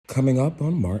Coming up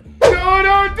on Martin. No,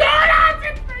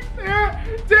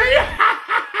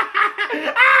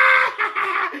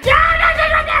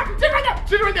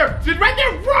 sit right there. Sit right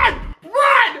there. Run.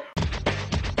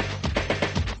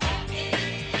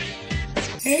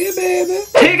 Hey, baby.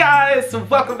 Hey guys,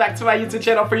 welcome back to my YouTube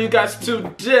channel for you guys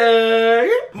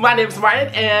today. My name is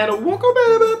Martin and welcome,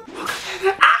 baby.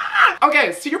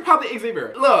 Okay, so you're probably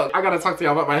Xavier. Look, I gotta talk to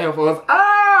y'all about my headphones.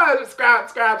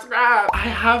 Scrap. I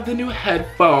have the new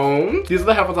headphones. These are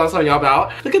the headphones I was telling y'all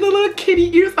about. Look at the little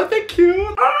kitty ears, aren't they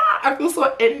cute? I feel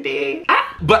so indie.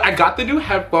 But I got the new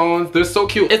headphones. They're so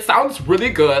cute. It sounds really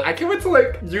good. I can't wait to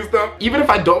like use them. Even if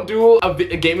I don't do a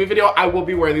gaming video, I will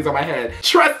be wearing these on my head.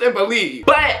 Trust and believe.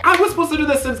 But I was supposed to do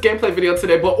the Sims gameplay video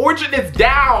today, but Origin is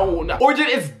down.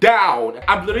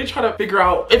 I'm literally trying to figure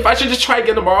out if I should just try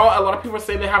again tomorrow. A lot of people are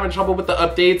saying they're having trouble with the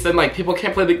updates and like people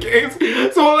can't play the games.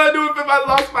 So all I do is if I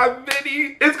lost my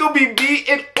mini, it's gonna be me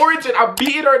in Origin. I'm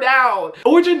beating her down.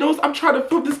 Origin knows I'm trying to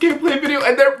film this gameplay video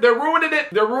and they're ruining it.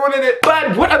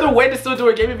 But what other way to still do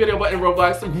a gaming video but in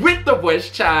Roblox with the voice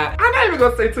chat? I'm not even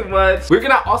gonna say too much. We're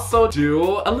gonna also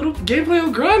do a little gameplay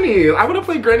of Granny. I wanna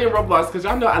play Granny in Roblox because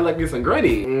y'all know I like me some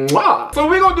Granny. Mwah. So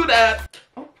we're gonna do that.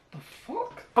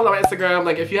 Follow my Instagram.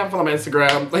 Like, if you haven't followed my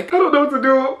Instagram, like, I don't know what to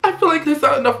do. I feel like there's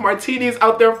not enough martinis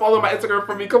out there following my Instagram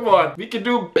for me. Come on. We can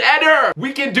do better.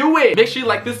 We can do it. Make sure you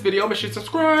like this video. Make sure you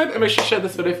subscribe. And make sure you share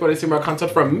this video if you want to see more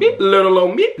content from me. Little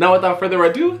old me. Now, without further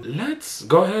ado, let's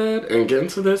go ahead and get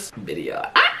into this video.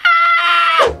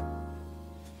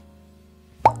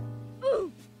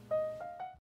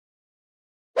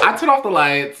 I turn off the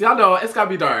lights. Y'all know it's gotta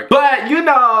be dark. But you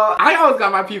know, I always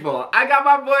got my people. I got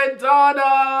my boy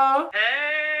Donna.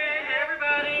 Hey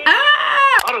everybody.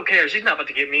 I don't care. She's not about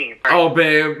to get me. Oh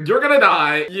babe, you're gonna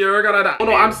die. Oh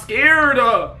no, I'm scared.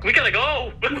 We gotta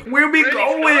go. Where we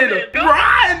going?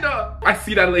 Run! I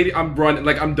see that lady. I'm running.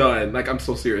 Like I'm done. Like I'm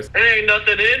so serious. There ain't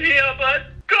nothing in here but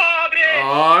garbage.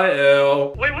 Oh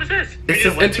hell. Wait, what is this? It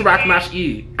says interact mash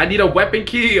E. I need a weapon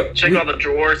key. Check all the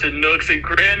drawers and nooks and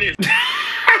crannies.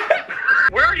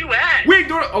 Where are you at? Wait,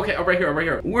 okay, I'm right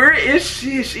here. Where is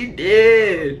she? She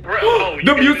did.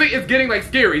 The music is getting like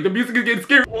scary. The music is getting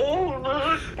scary. Oh,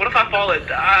 look. What if I fall and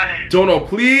die? Dono,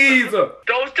 please.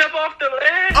 Don't step off the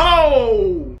ledge.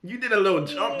 Oh, you did a little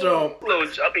jump. Little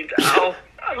jumping down.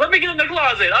 Let me get in the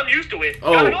closet. I'm used to it.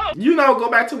 Oh, you know, go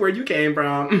back to where you came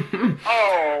from.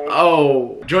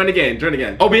 Oh. Join again.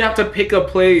 Oh, we have to pick a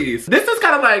place. This is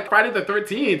kind of like Friday the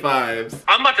 13th vibes.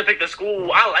 I'm about to pick the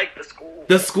school. I like the school.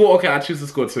 The school, okay, I choose the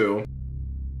school too.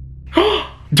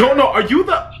 Don't know, are you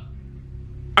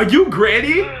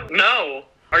Granny? No.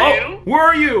 Are you? Where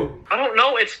are you? I don't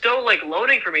know. It's still like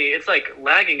loading for me. It's like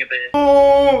lagging a bit.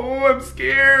 Oh, I'm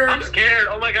scared.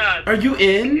 Oh my god. Are you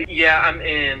in? Yeah, I'm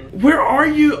in. Where are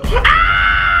you?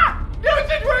 Ah! No, it's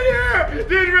right here.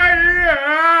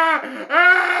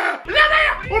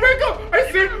 Oh my god. I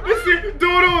see.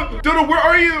 Dono, where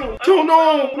are you? Dono.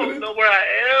 I don't know where I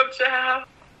am, child.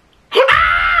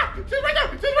 Ah! She's right there.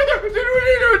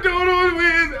 Dono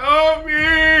is on me.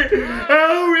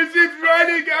 Oh, she's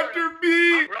running after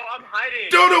me. Bro, I'm hiding.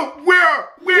 Dono,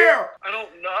 where? I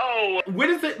don't know. What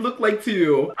does it look like to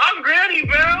you? I'm Granny,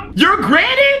 bro. You're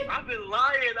Granny? I've been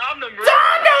lying. I'm the murderer.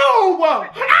 Dono!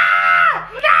 Ah!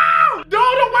 No!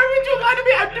 Dono, why would you lie to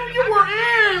me? I knew you were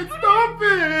in. Stop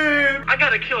it. I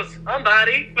gotta kill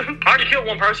somebody. I already killed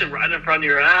one person right in front of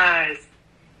your eyes.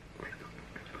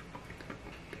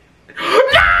 No!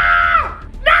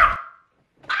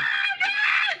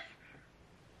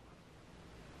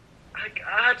 I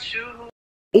got you.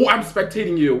 Oh, I'm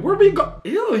spectating you. Where we go?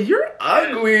 Ew, you're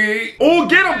ugly. Oh,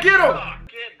 get him. Get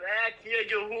back here,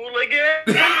 you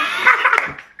hooligan.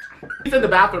 He's in the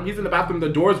bathroom. The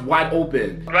door's wide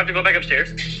open. Do I have to go back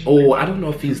upstairs? Oh, I don't know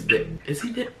if he's there. Is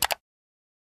he there?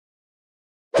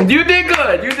 You did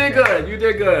good.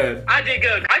 I did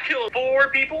good. I killed 4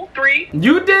 people. 3.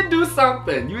 You did do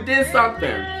something.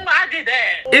 I did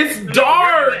that. It's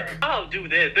dark. I'll do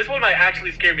this. This one might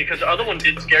actually scare me because the other one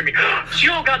didn't scare me. She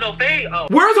don't got no face. Oh.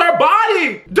 Where's our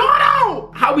body?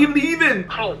 Dono! How we leaving?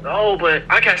 I don't know, but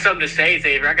I got something to say,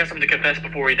 Xavier. I got something to confess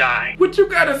before we die. What you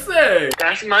gotta say?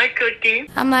 That's my cookie.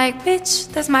 I'm like, bitch,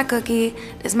 that's my cookie.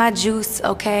 That's my juice,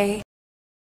 okay?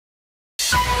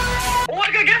 Oh,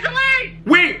 I got gasoline!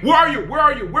 Wait, where are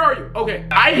you? Okay,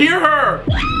 I hear her.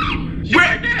 She's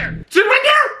right there. She's right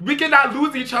there. We cannot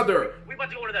lose each other. We about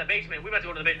to go to that basement.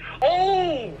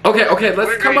 Oh! Okay,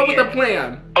 let's come up with a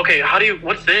plan. Okay,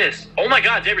 what's this? Oh my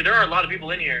god, Xavier, there are a lot of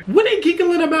people in here. What are you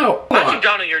giggling about? Put you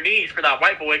down on your knees for that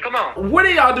white boy, come on. What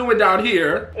are y'all doing down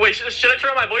here? Wait, should I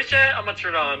turn on my voice chat? I'm gonna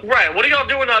turn it on. Right, what are y'all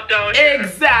doing up down here?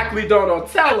 Exactly, Dono,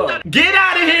 tell them. Get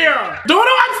out of here. Dono,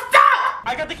 I'm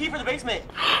key for the basement.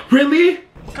 Really?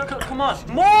 Come on,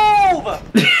 move!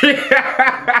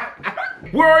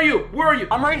 Where are you? Where are you?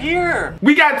 I'm right here.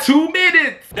 We got 2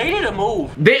 minutes. They need to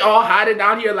move. They all hiding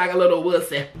down here like a little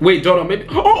wussy. Wait, Dono, maybe.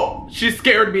 Oh, she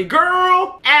scared me.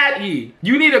 Girl, Addie,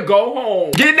 you need to go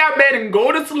home. Get in that bed and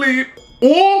go to sleep.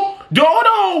 Oh,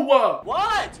 Dono!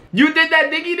 What? You did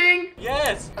that diggy ding?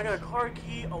 Yes. I got a car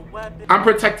key, a weapon. I'm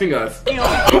protecting us.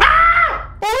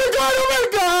 Ah! Oh my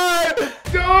god!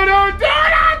 Dono!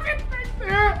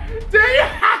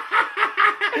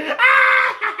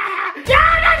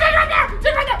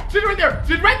 Sit right there! She's right there!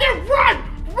 She's right there! Run!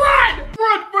 Run!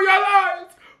 Run for your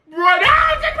lives! Run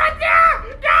out! She's right there!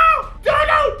 No!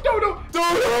 Dono!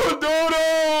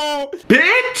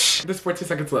 Bitch! There's 14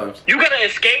 seconds left. You gotta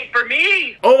escape for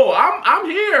me. Oh, I'm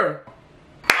here.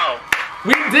 Oh.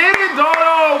 We did it,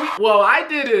 Dono! Well, I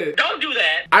did it. Don't do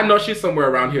that. I know she's somewhere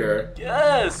around here.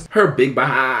 Yes. Her big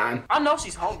behind. I know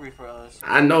she's hungry for us.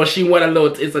 I know she want a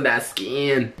little taste of that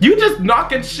skin. You just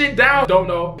knocking shit down,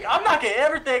 Dono. I'm knocking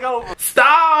everything over.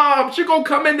 Stop! She gonna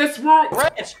come in this room.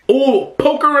 Rich. Oh,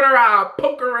 poke her in her eye.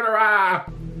 Poke her in her eye.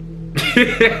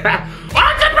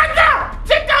 Oh, just right there!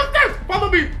 Sit downstairs! Follow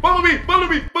me! Follow me! Follow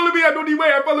me! Follow me! I know the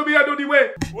way! Follow me! I know the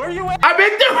way! Where are you at? I'm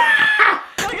in there!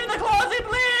 Look in the closet,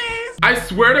 please! I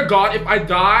swear to God, if I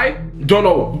die,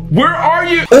 Dono, where are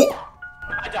you? Oh!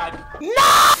 I died.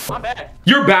 No! I'm back.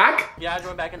 You're back? Yeah, I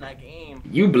joined back in that game.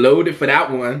 You blowed it for that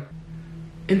one.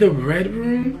 In the red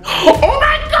room? Oh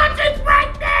my God, she's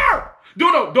right there!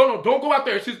 Dono, don't go out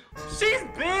there. She's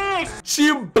big!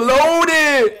 She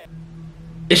bloated!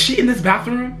 Is she in this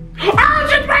bathroom? Oh,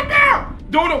 she's right there!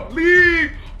 Dono,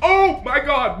 leave! Oh my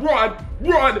God, run!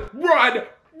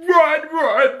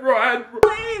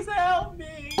 Please help me!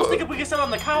 I think if we can sit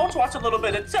on the couch, watch a little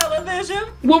bit of television.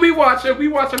 What we watching? We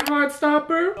watching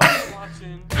Heartstopper? I'm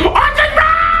watching. Oh, she's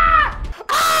right!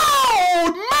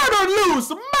 Oh, murder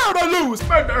loose!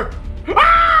 Murder!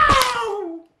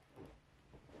 Oh!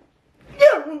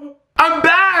 Yeah. I'm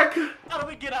back! How do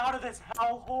we get out of this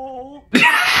hellhole?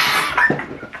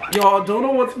 Y'all,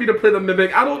 Dono wants me to play the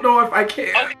Mimic. I don't know if I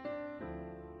can. Okay.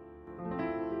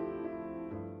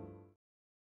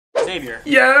 Xavier.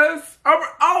 Yes?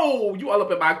 Oh, you all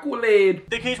up in my Kool-Aid.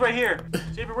 The key's right here.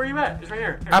 Xavier, where you at? It's right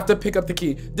here. I have to pick up the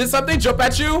key. Did something jump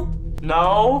at you?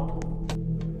 No.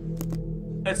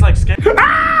 It's like scary.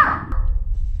 Ah!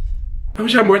 I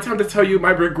wish I had more time to tell you my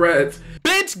regrets.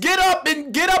 Bitch, get up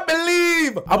and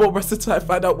leave! I will rest until I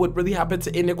find out what really happened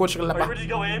to Inigo. Are you ready to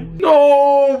go in?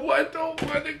 No, I don't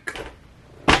want to go.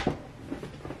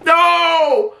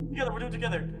 No! Together, we're doing it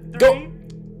together. Go. 3,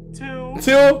 2,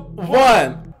 2,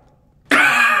 1.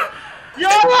 You're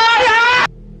lying!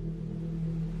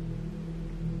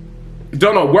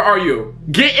 Dono, where are you?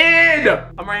 Get in!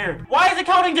 I'm right here. Why is it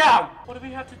counting down? What do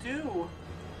we have to do?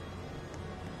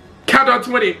 Count down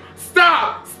 20.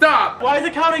 Stop! Stop! Why is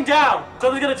it counting down?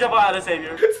 Something's gonna jump out of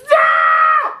Xavier.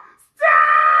 Stop!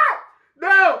 Stop!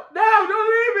 No! No! Don't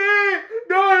leave me!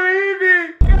 Don't leave me!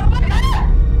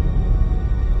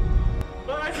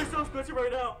 My eyes are so squishy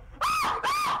right now.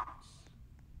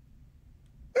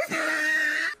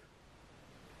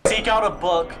 Seek out a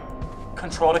book.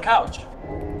 Control the couch.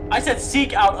 I said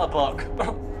seek out a book.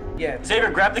 Yeah.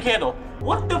 Xavier, grab the candle.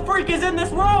 What the freak is in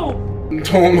this room? No.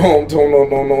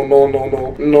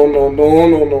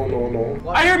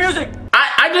 I hear music.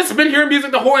 I just been hearing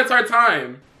music the whole entire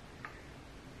time.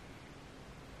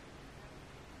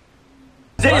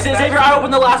 Xavier, I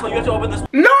opened the last one. You have to open this one.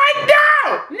 No,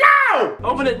 no!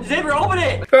 Open it. Xavier, open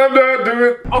it. I'm not doing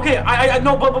it. Okay, I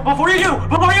know, but before you do,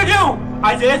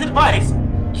 Isaiah's advice,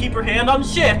 keep your hand on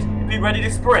shift, be ready to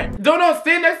sprint. Dono,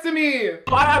 stay next to me.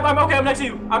 I'm okay, I'm next to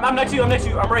you. I'm next to you,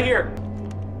 I'm right here.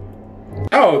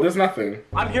 Oh, there's nothing.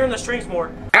 I'm hearing the strings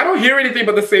more. I don't hear anything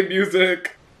but the same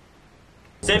music.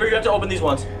 Xavier, you have to open these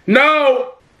ones.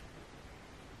 No!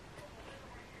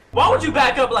 Why would you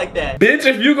back up like that? Bitch,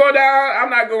 if you go down, I'm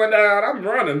not going down. I'm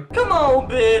running. Come on,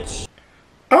 bitch.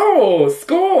 Oh,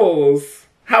 skulls.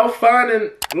 How fun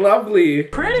and lovely.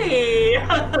 Pretty.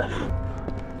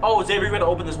 Oh, Xavier, you're gonna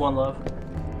open this one, love.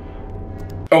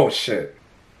 Oh, shit.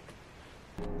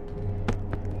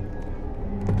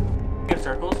 We have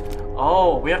circles.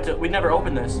 Oh, we never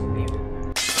opened this.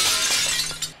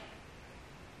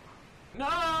 No!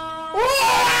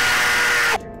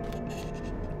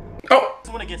 Oh! This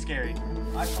is when it gets scary.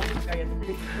 I told you I had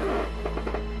to.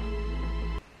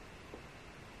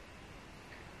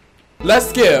 Let's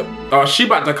skip. Oh, she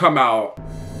about to come out.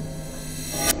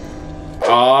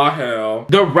 Oh, hell.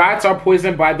 The rats are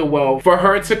poisoned by the well. For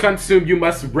her to consume, you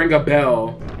must ring a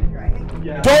bell.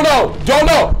 Yeah. Dono!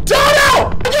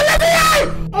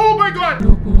 Oh my God!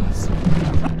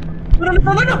 No!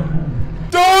 No.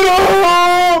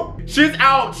 Dono! She's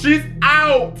out. She's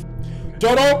out.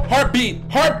 Dono, heartbeat.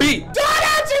 Heartbeat.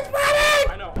 Dono, she's running.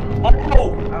 I know.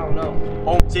 Oh. I don't know.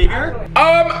 Oh, Xavier?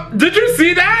 Did you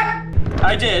see that?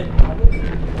 I did.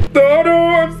 Dono,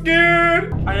 I'm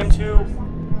scared. I am too.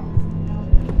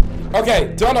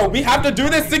 Okay, Dono, we have to do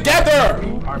this together.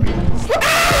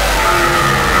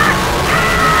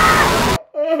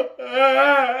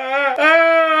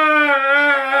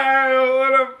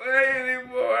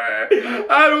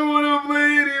 I don't want to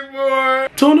play anymore.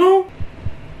 Dono?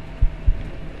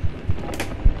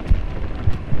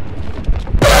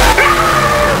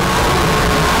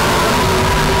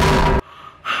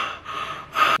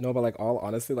 No, but like all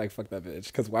honesty, like fuck that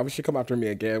bitch. Cause why would she come after me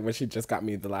again when she just got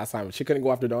me the last time? She couldn't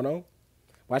go after Dono?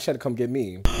 Why she had to come get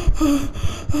me?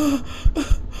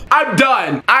 I'm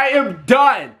done. I am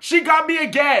done. She got me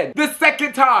again. The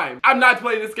second time. I'm not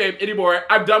playing this game anymore.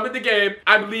 I'm done with the game.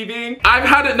 I'm leaving. I've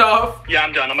had enough. Yeah,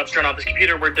 I'm done. I'm about to turn off this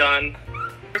computer. We're done.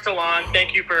 So long.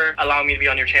 Thank you for allowing me to be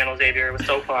on your channel, Xavier. It was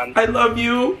so fun. I love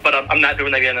you. But I'm not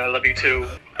doing that again. I love you too.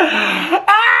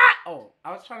 Oh,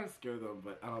 I was trying to scare them,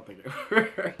 but I don't think it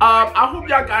worked. I hope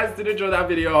y'all guys did enjoy that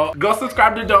video. Go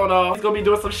subscribe to Dono. He's gonna be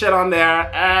doing some shit on there.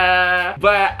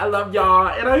 But I love y'all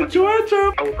and I enjoyed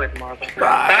you. I will play tomorrow.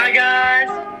 Bye. Bye,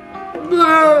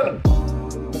 guys.